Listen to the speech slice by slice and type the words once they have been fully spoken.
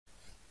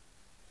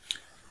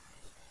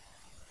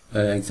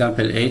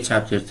Example 8,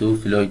 Chapter 2,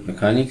 Fluid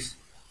Mechanics.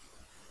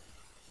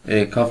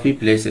 A coffee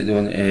placed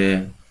on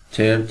a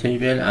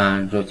turntable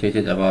and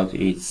rotated about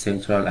its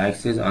central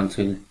axis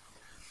until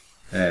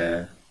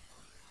a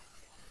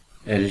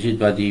rigid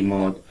body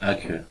mode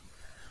occurs.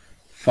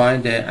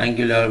 Find the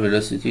angular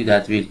velocity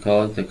that will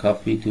cause the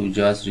coffee to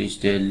just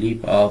reach the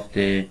lip of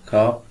the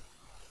cup.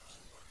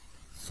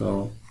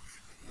 So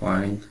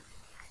find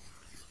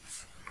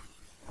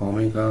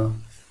omega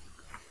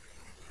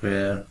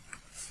where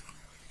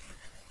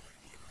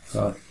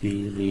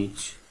coffee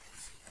reach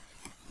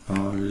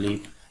on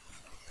lip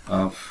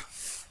of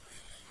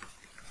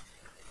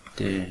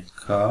the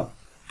cup,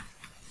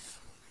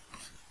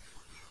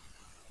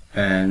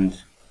 and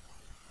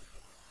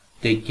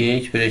the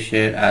gauge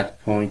pressure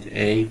at point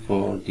A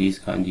for this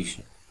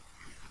condition.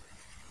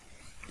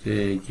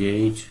 The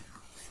gauge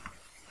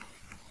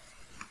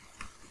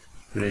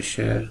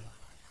pressure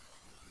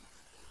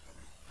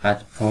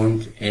at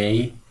point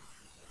A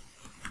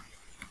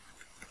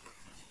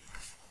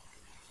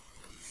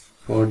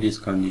for this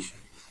condition.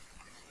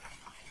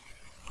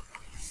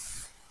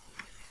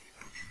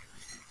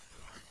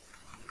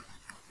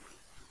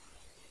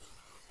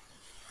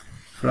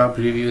 From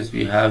previous,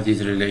 we have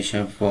this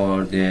relation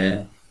for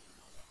the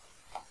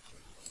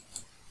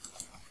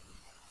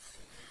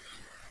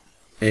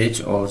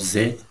H or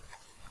Z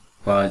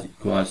was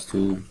equals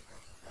to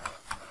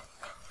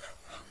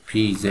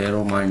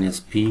P0 minus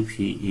P.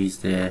 P is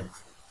the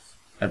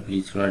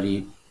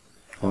arbitrary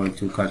point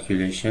to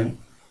calculation.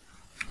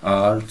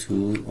 R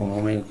to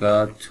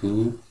omega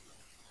 2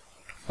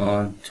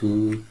 on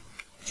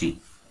 2G.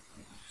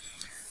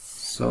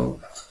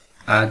 So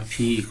at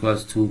P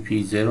equals to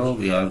P0,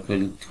 we are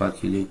going to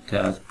calculate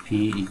that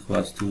P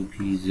equals to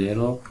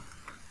P0,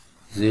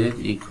 Z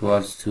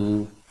equals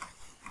to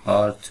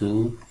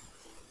R2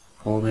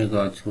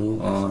 omega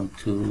 2 on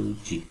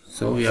 2G.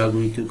 So we are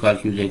going to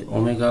calculate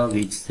omega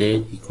with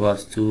Z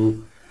equals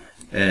to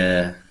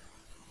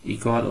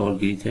equal or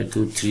greater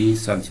to 3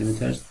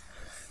 centimeters.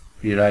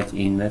 We write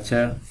in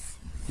meter,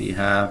 we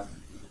have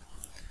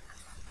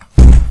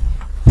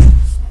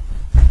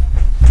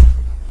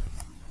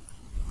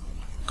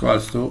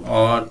equals to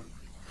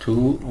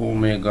R2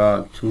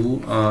 omega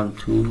 2 on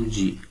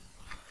 2G.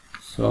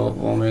 So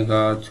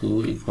omega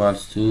 2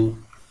 equals to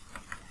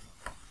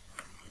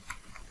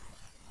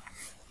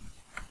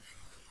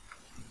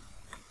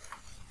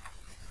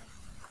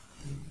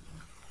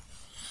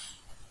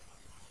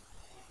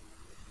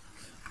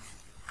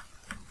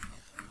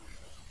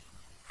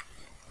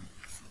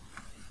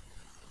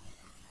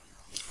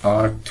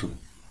R2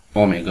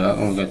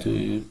 omega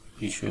 2.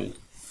 We should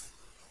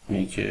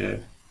make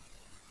a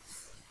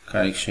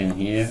correction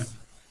here.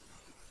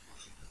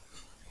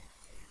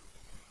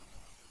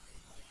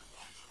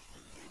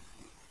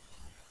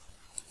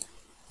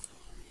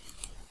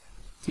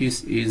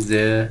 This is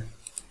the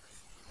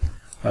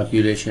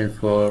calculation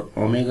for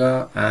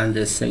omega, and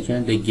the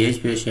second, the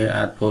gauge pressure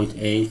at point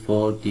A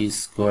for this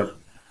score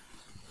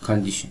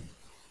condition.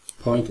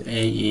 Point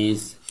A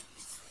is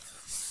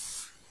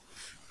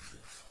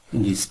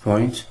in this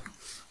point,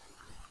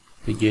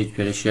 the gauge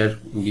pressure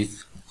in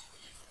this.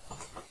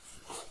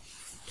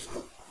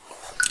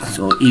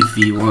 So if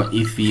we want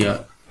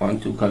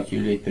to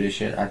calculate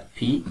pressure at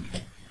P,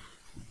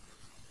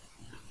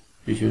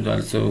 we should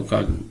also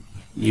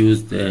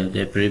use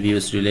the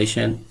previous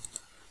relation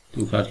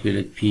to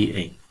calculate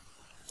PA.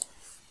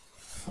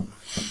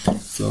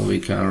 So we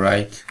can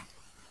write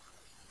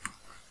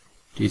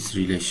this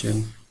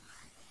relation: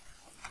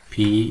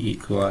 P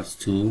equals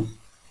to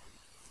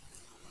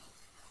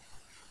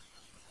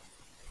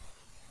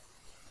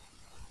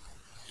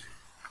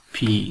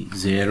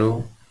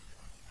P0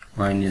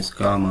 minus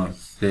gamma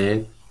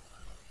Z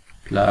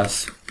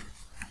plus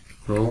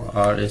rho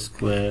R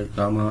squared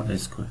gamma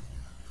squared.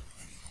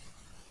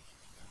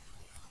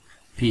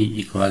 P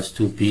equals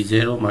to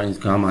P0 minus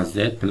gamma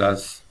Z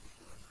plus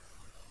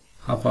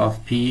half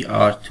of P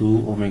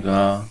R2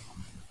 omega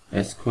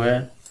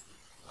squared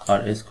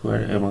R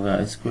squared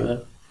omega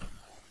squared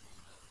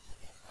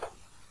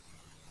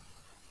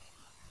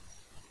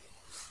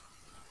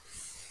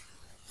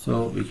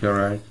so we can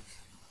write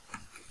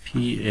PA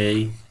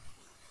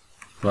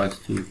equals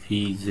to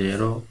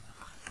P0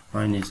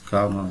 minus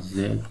gamma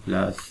Z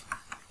plus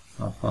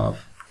half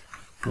of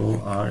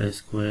rho R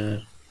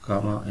squared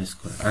gamma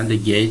squared, and the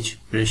gauge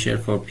pressure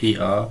for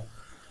PR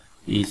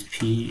is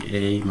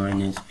PA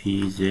minus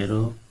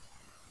P0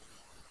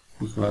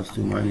 equals to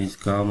minus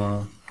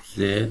gamma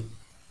Z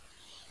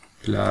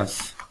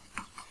plus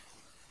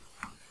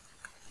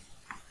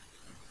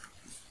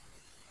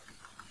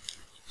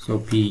so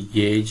P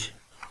gauge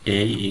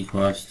A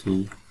equals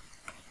to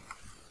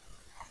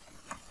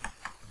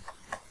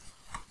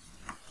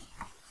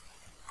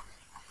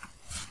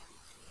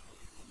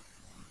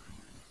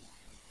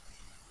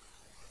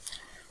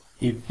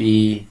if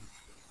we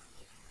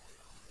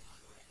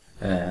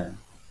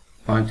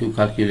want to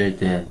calculate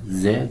the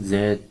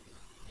Z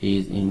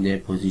is in the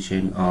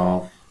position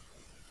of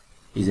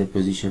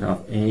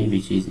A,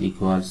 which is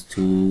equals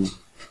to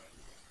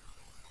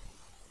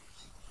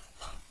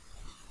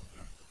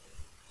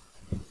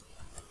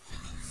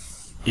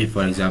if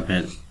for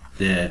example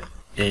the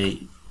A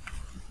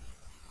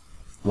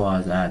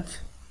was at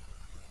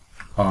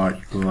R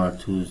equal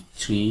to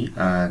 3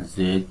 and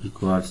Z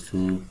equals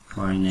to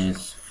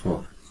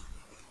 -4,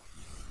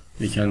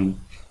 we can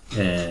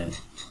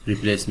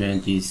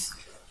replacement these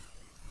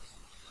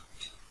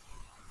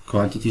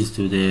quantities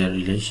to the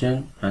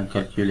relation and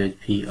calculate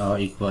PR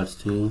equals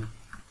to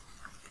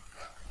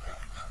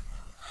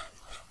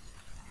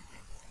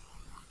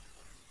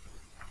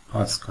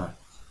Pascal.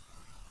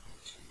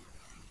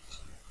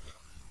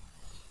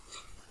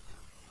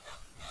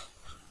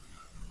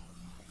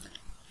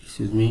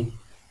 Excuse me.